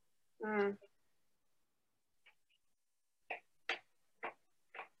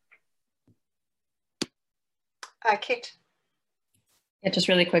 Kit? Yeah, just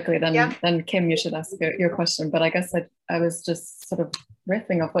really quickly, then Kim, you should ask your question. But I guess I was just sort of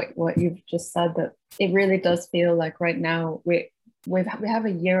riffing off what you've just said, that it really does feel like right now we have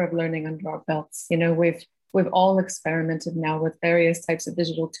a year of learning under our belts. We've all experimented now with various types of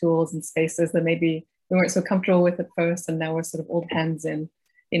digital tools and spaces that maybe we weren't so comfortable with at first, and now we're sort of old hands in.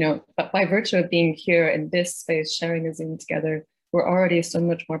 But by virtue of being here in this space, sharing a Zoom together, we're already so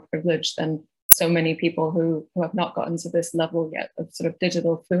much more privileged than so many people who have not gotten to this level yet of sort of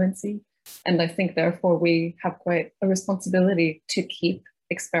digital fluency. And I think therefore we have quite a responsibility to keep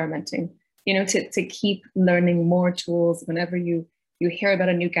experimenting, to keep learning more tools. Whenever you hear about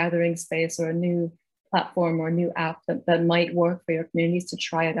a new gathering space or a new platform or a new app that might work for your communities, to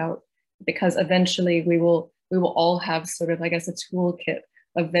try it out, because eventually we will all have sort of, I guess, a toolkit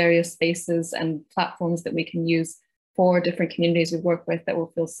of various spaces and platforms that we can use for different communities we work with that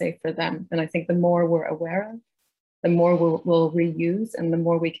will feel safe for them. And I think the more we're aware of, the more we'll reuse and the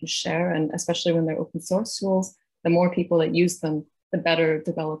more we can share. And especially when they're open source tools, the more people that use them, the better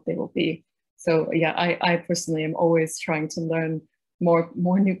developed they will be. So yeah, I personally am always trying to learn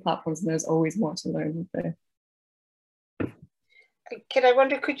more new platforms, and there's always more to learn there. Kit, I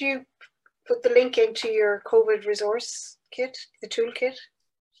wonder, could you put the link into your COVID resource kit, the toolkit?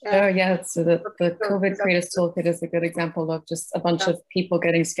 Yeah, so the COVID Creators Toolkit is a good example of just a bunch of people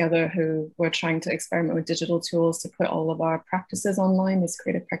getting together who were trying to experiment with digital tools to put all of our practices online as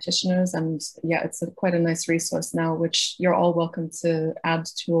creative practitioners. And yeah, it's quite a nice resource now, which you're all welcome to add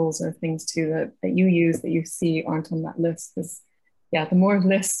tools or things to that you use that you see aren't on that list. Because yeah, the more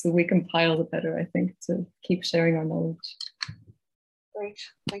lists we compile, the better, I think, to keep sharing our knowledge. Great,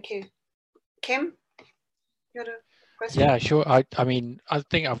 thank you. Kim, you had a question? Yeah, sure. I mean, I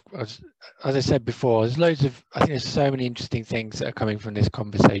think as I said before, I think there's so many interesting things that are coming from this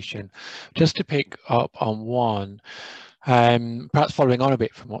conversation. Just to pick up on one, perhaps following on a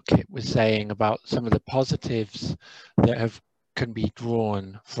bit from what Kit was saying about some of the positives that can be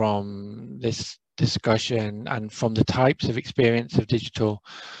drawn from this discussion and from the types of experience of digital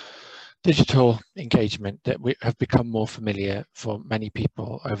engagement that have become more familiar for many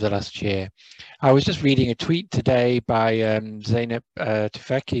people over the last year. I was just reading a tweet today by Zeynep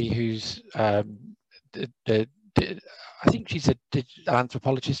Tufekci, who's I think she's an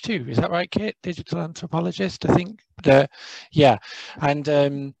anthropologist too. Is that right, Kit? Digital anthropologist, I think. Yeah,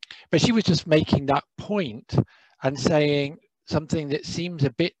 and but she was just making that point and saying something that seems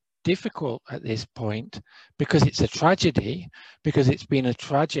a bit difficult at this point, because it's a tragedy, because it's been a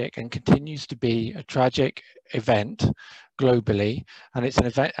tragic and continues to be a tragic event globally, and it's an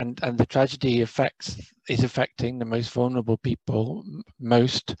event, and the tragedy is affecting the most vulnerable people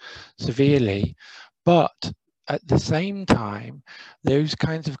most severely. But at the same time, those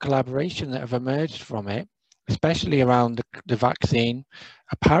kinds of collaboration that have emerged from it, especially around the vaccine,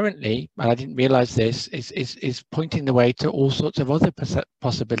 apparently, and I didn't realize this, is pointing the way to all sorts of other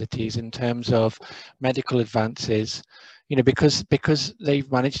possibilities in terms of medical advances, you know, because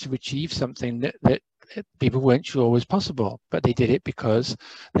they've managed to achieve something that people weren't sure was possible, but they did it because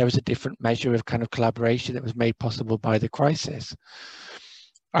there was a different measure of kind of collaboration that was made possible by the crisis.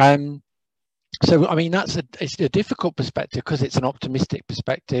 So, I mean, it's a difficult perspective because it's an optimistic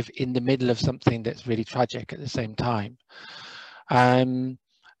perspective in the middle of something that's really tragic at the same time. And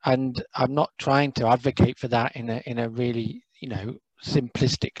I'm not trying to advocate for that in a really, you know,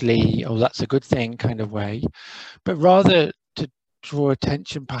 simplistically, oh, that's a good thing kind of way, but rather to draw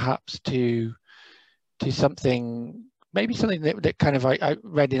attention perhaps to something, maybe something that kind of I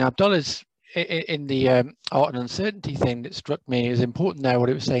read in Abdullah's in the art and uncertainty thing that struck me as important there, what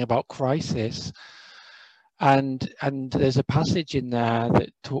it was saying about crisis. And there's a passage in there that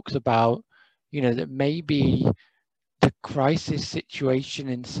talks about, you know, that maybe the crisis situation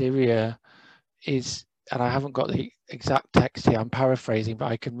in Syria is, and I haven't got the exact text here, I'm paraphrasing,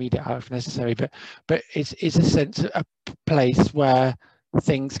 but I can read it out if necessary, but it's a sense of a place where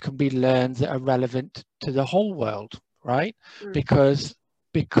things can be learned that are relevant to the whole world, right? Because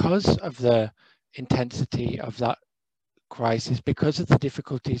of the intensity of that crisis, because of the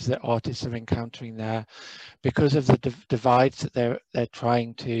difficulties that artists are encountering there, because of the divides that they're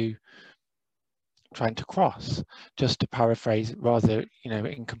trying to cross, just to paraphrase rather, you know,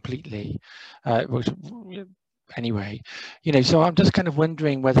 incompletely. Anyway, you know, so I'm just kind of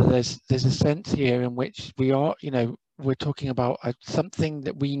wondering whether there's a sense here in which we are, you know, we're talking about something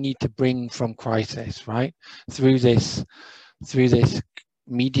that we need to bring from crisis, right, through this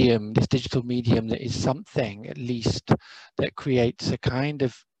medium, this digital medium, that is something at least that creates a kind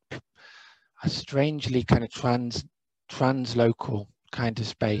of a strangely kind of translocal kind of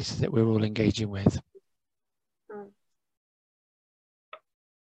space that we're all engaging with.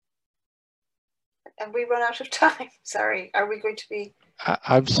 And we run out of time. Sorry, are we going to be?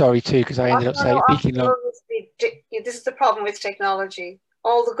 I'm sorry too, because I ended up speaking long. This is the problem with technology.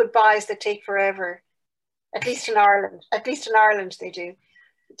 All the goodbyes that take forever. At least in Ireland. At least in Ireland they do.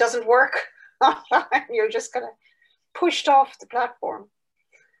 It doesn't work online. You're just kind of pushed off the platform.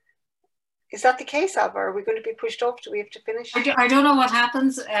 Is that the case, Ailbhe? Are we going to be pushed off? Do we have to finish? I don't know what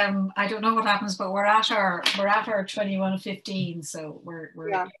happens. I don't know what happens, but we're at our 21:15, so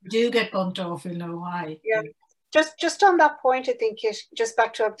we do get bumped off. We'll know why. Yeah. Just on that point, I think just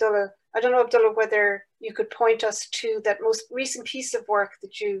back to Abdullah. I don't know, Abdullah, whether you could point us to that most recent piece of work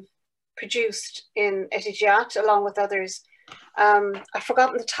that you've produced in Ettijahat, along with others. I've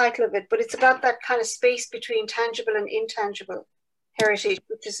forgotten the title of it, but it's about that kind of space between tangible and intangible heritage,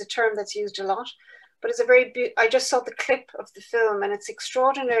 which is a term that's used a lot. But it's a I just saw the clip of the film, and it's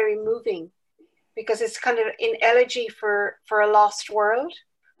extraordinarily moving because it's kind of an elegy for a lost world,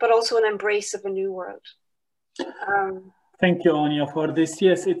 but also an embrace of a new world. Thank you, Áine, for this.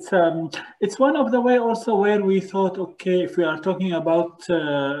 Yes, it's one of the way also where we thought, okay, if we are talking about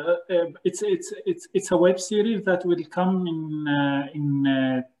it's a web series that will come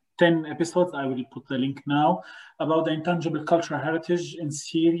in 10 episodes. I will put the link now, about the intangible cultural heritage in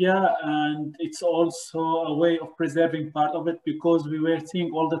Syria, and it's also a way of preserving part of it, because we were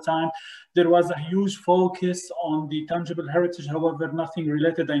seeing all the time there was a huge focus on the tangible heritage. However, nothing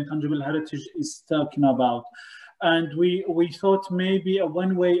related to intangible heritage is talking about. And we thought maybe a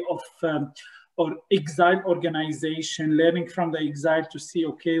one way of or exile organization, learning from the exile to see,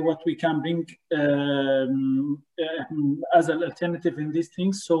 okay, what we can bring as an alternative in these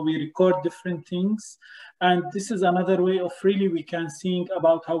things. So we record different things. And this is another way of really we can think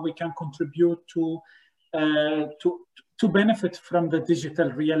about how we can contribute to benefit from the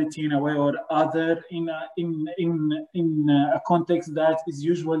digital reality in a way or other in a context that is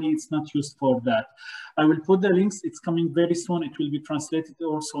usually it's not used for that. I will put the links. It's coming very soon. It will be translated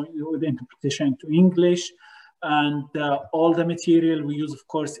also with interpretation into English, and all the material we use, of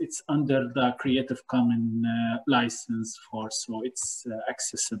course, it's under the Creative Commons license so it's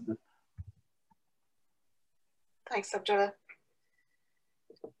accessible. Thanks, Abdullah.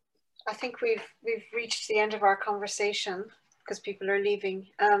 I think we've reached the end of our conversation because people are leaving.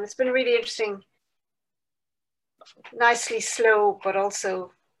 It's been really interesting, nicely slow, but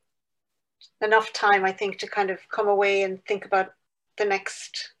also enough time, I think, to kind of come away and think about the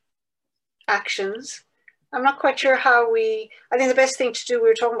next actions. I'm not quite sure how I think the best thing to do, we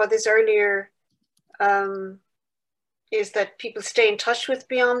were talking about this earlier, is that people stay in touch with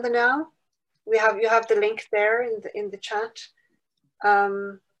Beyond the Now. You have the link there in the chat.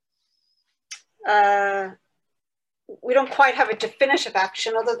 We don't quite have a definitive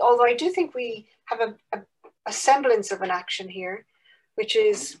action, although I do think we have a semblance of an action here, which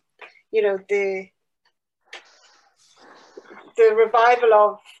is, you know, the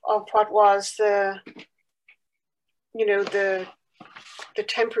revival of what was the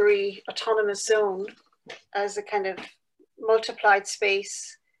temporary autonomous zone as a kind of multiplied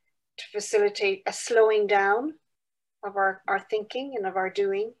space to facilitate a slowing down of our thinking and of our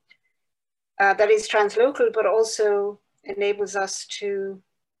doing. That is translocal, but also enables us to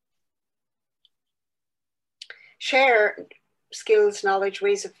share skills, knowledge,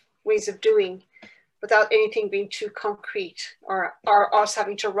 ways of doing without anything being too concrete or us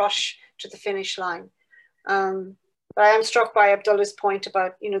having to rush to the finish line. But I am struck by Abdullah's point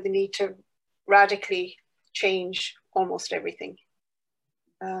about, you know, the need to radically change almost everything.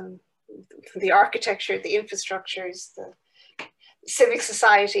 The architecture, the infrastructures, the civic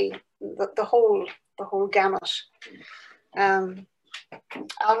society, the whole gamut.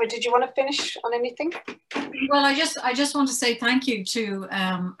 Ailbhe, did you want to finish on anything? Well, I just want to say thank you to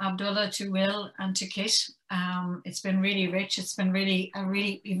Abdullah, to Will, and to Kit. It's been really rich. It's been really,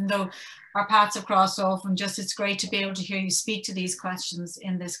 even though our paths have crossed often, it's great to be able to hear you speak to these questions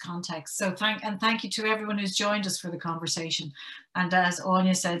in this context. So thank you to everyone who's joined us for the conversation. And as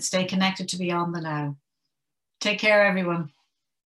Áine said, stay connected to Beyond the Now. Take care, everyone.